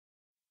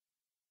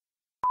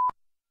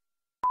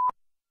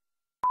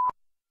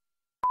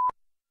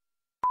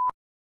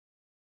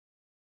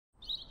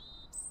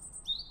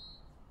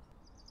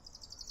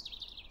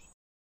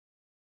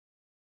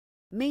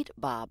Meet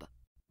Bob.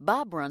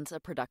 Bob runs a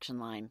production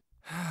line.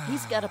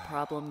 He's got a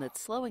problem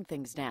that's slowing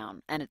things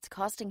down, and it's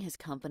costing his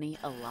company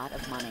a lot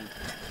of money.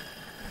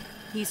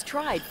 He's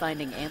tried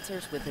finding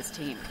answers with his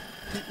team.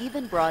 He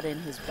even brought in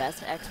his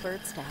best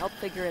experts to help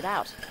figure it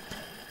out.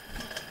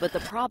 But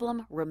the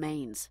problem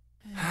remains.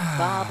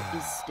 Bob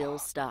is still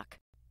stuck.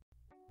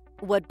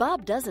 What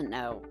Bob doesn't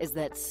know is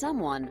that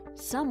someone,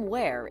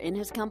 somewhere in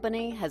his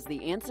company has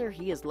the answer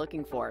he is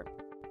looking for.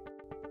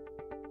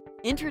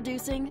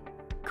 Introducing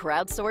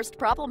Crowdsourced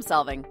Problem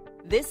Solving.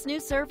 This new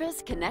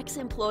service connects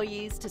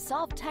employees to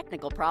solve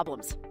technical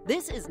problems.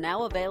 This is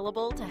now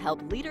available to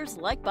help leaders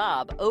like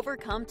Bob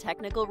overcome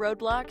technical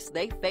roadblocks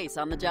they face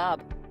on the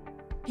job.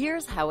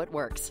 Here's how it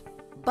works.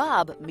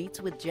 Bob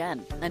meets with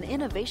Jen, an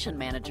innovation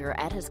manager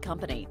at his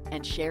company,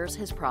 and shares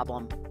his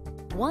problem.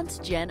 Once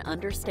Jen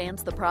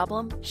understands the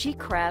problem, she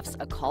crafts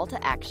a call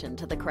to action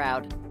to the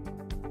crowd.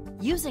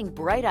 Using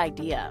Bright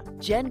Idea,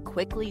 Jen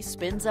quickly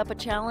spins up a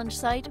challenge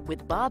site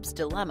with Bob's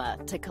dilemma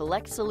to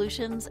collect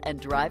solutions and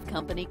drive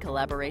company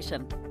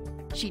collaboration.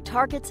 She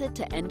targets it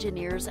to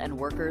engineers and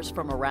workers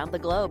from around the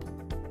globe.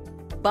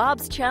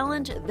 Bob's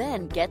challenge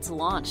then gets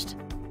launched.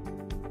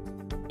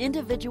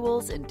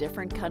 Individuals in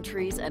different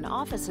countries and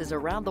offices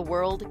around the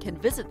world can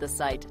visit the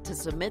site to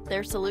submit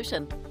their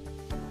solution.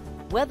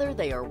 Whether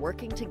they are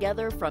working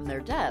together from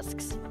their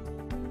desks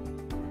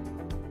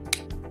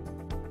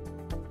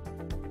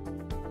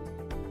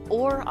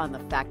or on the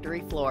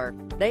factory floor,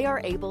 they are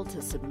able to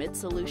submit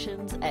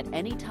solutions at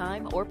any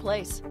time or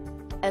place.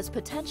 As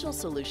potential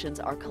solutions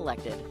are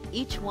collected,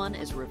 each one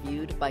is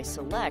reviewed by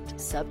select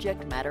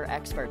subject matter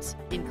experts,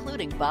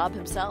 including Bob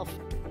himself.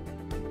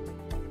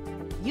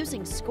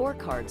 Using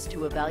scorecards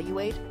to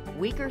evaluate,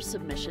 weaker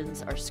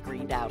submissions are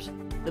screened out.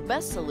 The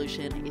best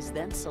solution is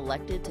then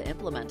selected to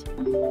implement.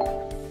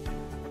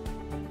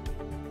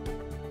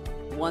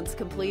 Once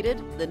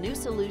completed, the new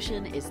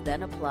solution is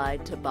then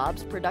applied to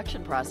Bob's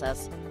production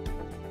process.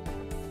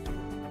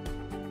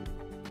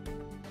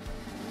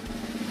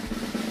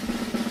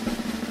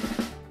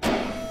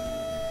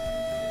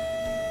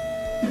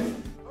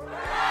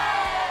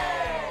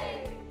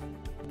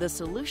 The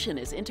solution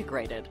is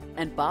integrated,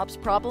 and Bob's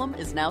problem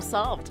is now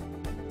solved.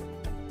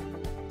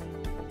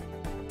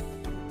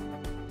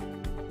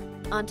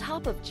 On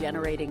top of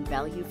generating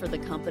value for the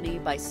company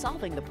by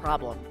solving the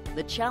problem,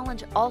 the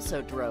challenge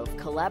also drove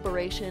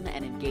collaboration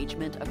and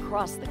engagement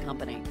across the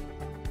company.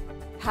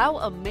 How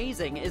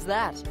amazing is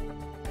that?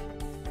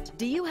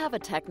 Do you have a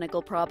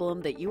technical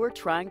problem that you are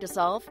trying to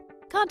solve?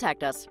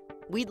 Contact us.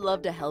 We'd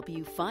love to help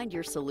you find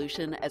your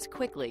solution as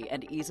quickly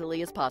and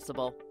easily as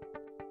possible.